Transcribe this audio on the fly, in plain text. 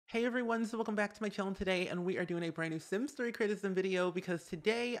Hey everyone, so welcome back to my channel today, and we are doing a brand new Sims 3 criticism video because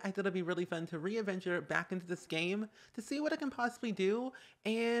today I thought it'd be really fun to re-adventure back into this game to see what I can possibly do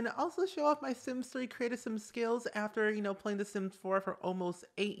and also show off my Sims 3 criticism skills after, playing The Sims 4 for almost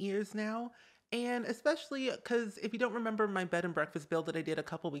 8 years now. And especially because if you don't remember my bed and breakfast build that I did a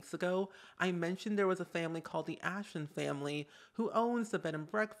couple weeks ago, I mentioned there was a family called the Ashland Family who owns the bed and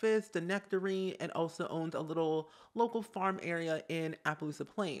breakfast, the nectary, and also owns a little local farm area in Appaloosa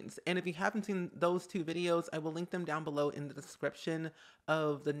Plains. And if you haven't seen those two videos, I will link them down below in the description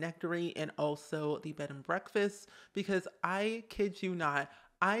of the nectary and also the bed and breakfast because I kid you not,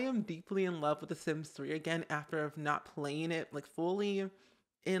 I am deeply in love with The Sims 3 again after not playing it like fully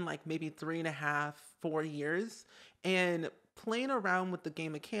in like maybe 3.5, 4 years, and playing around with the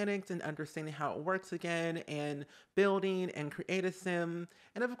game mechanics and understanding how it works again and building and create a sim.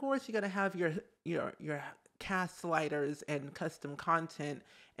 And of course you gotta have your cast sliders and custom content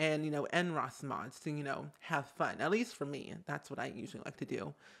and NROS mods to have fun. At least for me, that's what I usually like to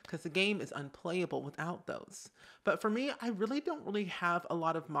do because the game is unplayable without those. But for me, I really don't really have a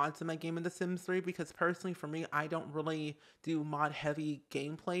lot of mods in my game in The Sims 3 because personally for me, I don't really do mod heavy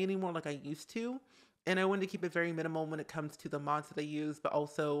gameplay anymore like I used to. And I wanted to keep it very minimal when it comes to the mods that I use, but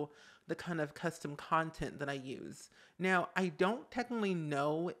also the kind of custom content that I use. Now, I don't technically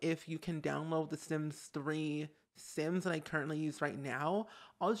know if you can download the Sims 3 Sims that I currently use right now.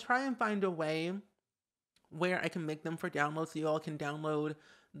 I'll try and find a way where I can make them for download so you all can download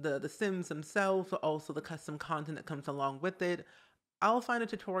the Sims themselves, but also the custom content that comes along with it. I'll find a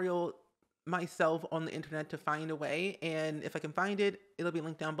tutorial myself on the internet to find a way, and if I can find it, it'll be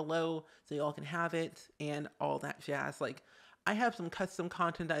linked down below so y'all can have it and all that jazz. Like, I have some custom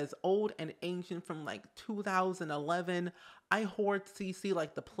content that is old and ancient from like 2011. I hoard CC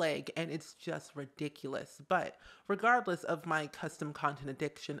like the plague and it's just ridiculous. But regardless of my custom content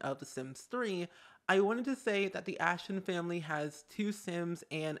addiction of The Sims 3, I wanted to say that the Ashton family has 2 Sims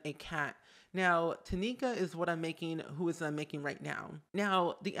and a cat. Now, Tanika is what I'm making, I'm making right now.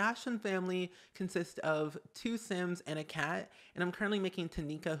 Now, the Ashton family consists of 2 Sims and a cat, and I'm currently making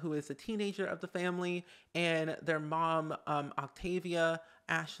Tanika, who is a teenager of the family, and their mom, Octavia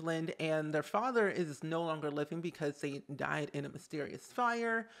Ashland, and their father is no longer living because they died in a mysterious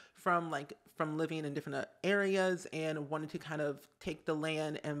fire from living in different areas and wanted to kind of take the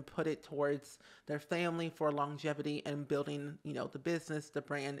land and put it towards their family for longevity and building, the business, the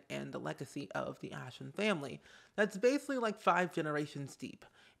brand, and the legacy of the Ashland family. That's basically like 5 generations deep.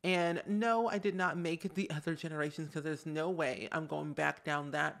 And no, I did not make the other generations because there's no way I'm going back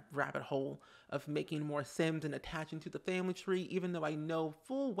down that rabbit hole of making more Sims and attaching to the family tree, even though I know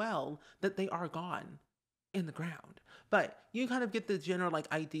full well that they are gone in the ground. But you kind of get the general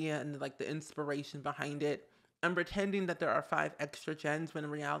idea and the inspiration behind it. I'm pretending that there are 5 extra gens when in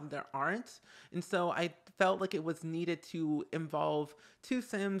reality there aren't. And so I felt like it was needed to involve 2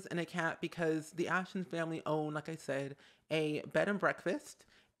 Sims and a cat because the Ashton family own, like I said, a bed and breakfast.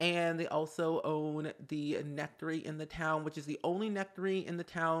 And they also own the nectary in the town, which is the only nectary in the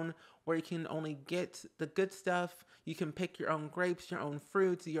town where you can only get the good stuff. You can pick your own grapes, your own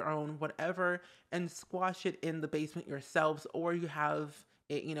fruits, your own whatever, and squash it in the basement yourselves, or you have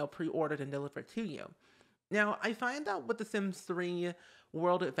it, pre-ordered and delivered to you. Now, I find out with The Sims 3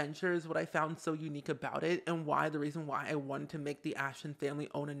 World Adventures what I found so unique about it and why the reason why I wanted to make the Ashton family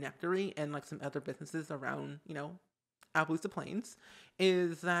own a nectary and some other businesses around, Appaloosa Plains,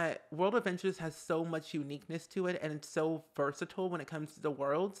 is that World Adventures has so much uniqueness to it and it's so versatile when it comes to the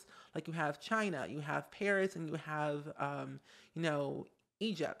worlds. Like you have China, you have Paris, and you have,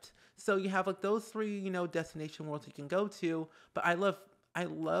 Egypt. So you have those 3, destination worlds you can go to. But I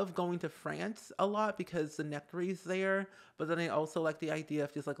love going to France a lot because the nectary's there. But then I also like the idea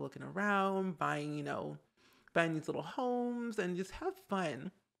of just looking around, buying these little homes and just have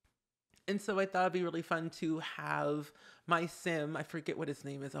fun. And so I thought it'd be really fun to have my sim, I forget what his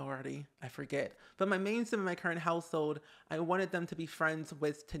name is already, I forget. But my main sim in my current household, I wanted them to be friends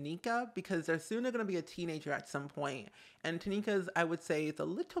with Tanika because they're soon going to be a teenager at some point. And Tanika's, I would say, is a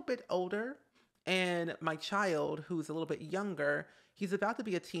little bit older. And my child, who's a little bit younger, he's about to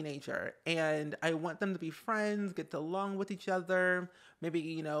be a teenager. And I want them to be friends, get along with each other,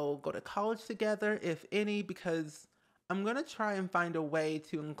 maybe, go to college together, if any, because I'm going to try and find a way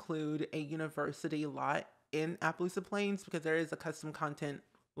to include a university lot in Appaloosa Plains because there is a custom content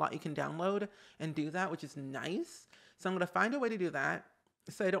lot you can download and do that, which is nice. So I'm going to find a way to do that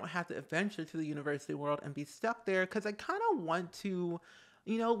so I don't have to venture to the university world and be stuck there because I kind of want to,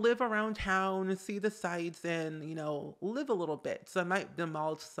 live around town, see the sights, and, live a little bit. So I might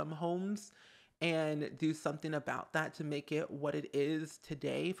demolish some homes and do something about that to make it what it is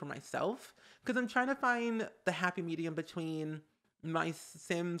today for myself. Because I'm trying to find the happy medium between my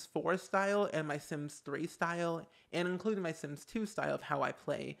Sims 4 style and my Sims 3 style, and including my Sims 2 style of how I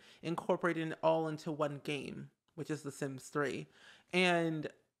play, incorporating it all into one game, which is the Sims 3. And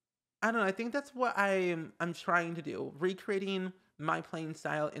I don't know, I think that's what I'm trying to do, recreating my playing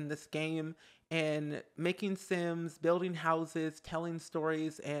style in this game and making Sims, building houses, telling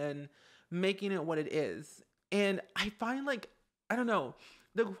stories, and making it what it is. And I find, like, I don't know,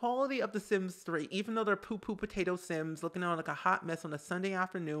 the quality of the Sims 3, even though they're poo-poo potato Sims looking on like a hot mess on a Sunday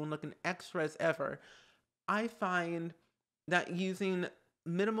afternoon, looking extra as ever, I find that using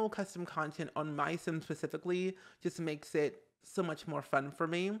minimal custom content on my Sims specifically just makes it so much more fun for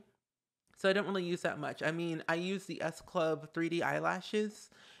me. So I don't really use that much. I mean, I use the S Club 3D eyelashes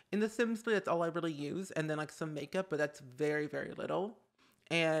in The Sims 3. That's all I really use. And then like some makeup, but that's very, very little.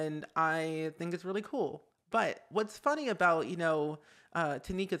 And I think it's really cool. But what's funny about,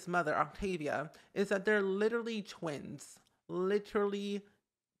 Tanika's mother, Octavia, is that they're literally twins. Literally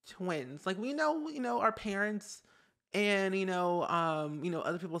twins. Like we know, our parents and,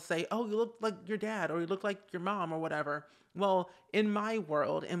 other people say, oh, you look like your dad or you look like your mom or whatever. Well, in my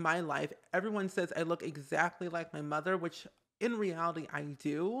world, in my life, everyone says I look exactly like my mother, which in reality I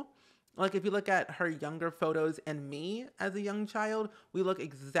do. Like if you look at her younger photos and me as a young child, we look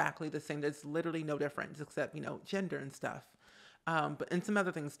exactly the same. There's literally no difference except, gender and stuff. And some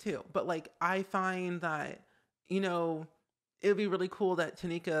other things too. But like, I find that, it would be really cool that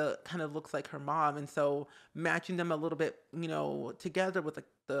Tanika kind of looks like her mom. And so matching them a little bit, together with like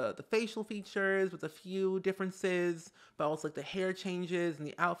the facial features, with a few differences, but also like the hair changes and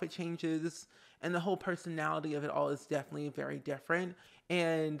the outfit changes and the whole personality of it all is definitely very different.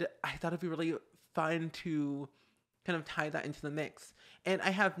 And I thought it'd be really fun to kind of tie that into the mix. And I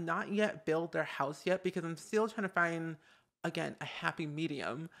have not yet built their house yet because I'm still trying to find, again, a happy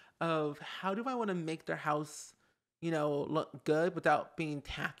medium of how do I want to make their house, look good without being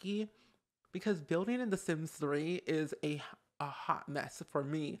tacky, because building in The Sims 3 is a hot mess for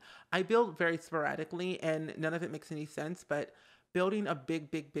me. I build very sporadically and none of it makes any sense, but building a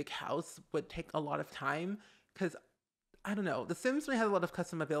big house would take a lot of time because, I don't know, The Sims 3 has a lot of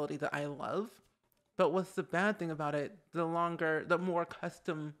customability that I love, but what's the bad thing about it, the more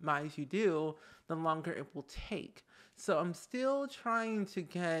customized you do, the longer it will take. So I'm still trying to,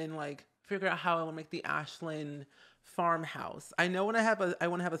 again, like, figure out how I will make the Ashland farmhouse. I know I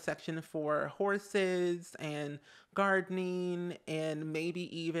want to have a section for horses and gardening and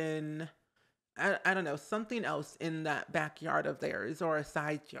maybe even, I don't know, something else in that backyard of theirs or a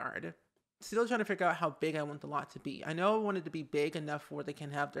side yard. Still trying to figure out how big I want the lot to be. I know I want it to be big enough where they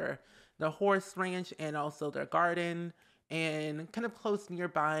can have their horse ranch and also their garden and kind of close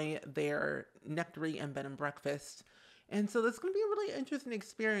nearby their nectary and bed and breakfast. And so this is going to be a really interesting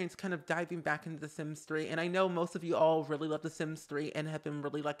experience kind of diving back into The Sims 3. And I know most of you all really love The Sims 3 and have been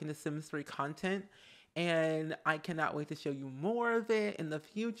really liking The Sims 3 content. And I cannot wait to show you more of it in the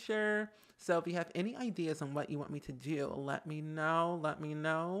future. So if you have any ideas on what you want me to do, let me know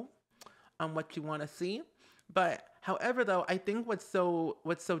on what you want to see. But however, though, I think what's so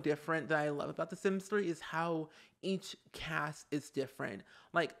different that I love about The Sims 3 is how each cast is different.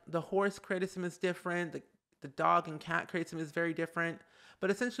 Like the horse created sim is different, the dog and cat created sim is very different, but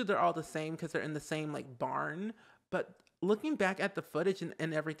essentially they're all the same because they're in the same like barn. But looking back at the footage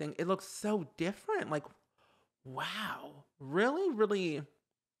and everything, it looks so different. Like, wow, really,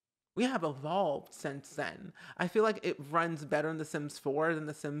 we have evolved since then. I feel like it runs better in The Sims 4 than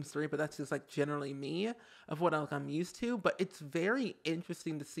The Sims 3, but that's just like generally me of what I'm used to. But it's very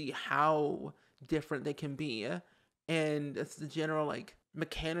interesting to see how different they can be. And it's the general like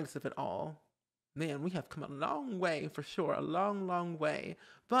mechanics of it all. Man, we have come a long way for sure. A long way.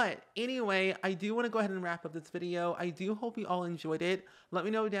 But anyway, I do want to go ahead and wrap up this video. I do hope you all enjoyed it. Let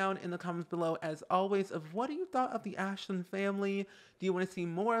me know down in the comments below, as always, of what you thought of the Ashland family. Do you want to see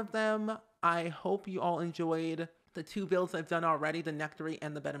more of them? I hope you all enjoyed the 2 builds I've done already, the nectary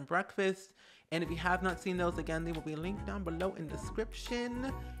and the bed and breakfast. And if you have not seen those, again, they will be linked down below in the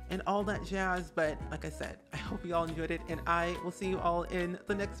description and all that jazz. But like I said, I hope you all enjoyed it, and I will see you all in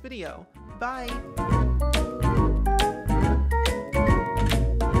the next video. Bye!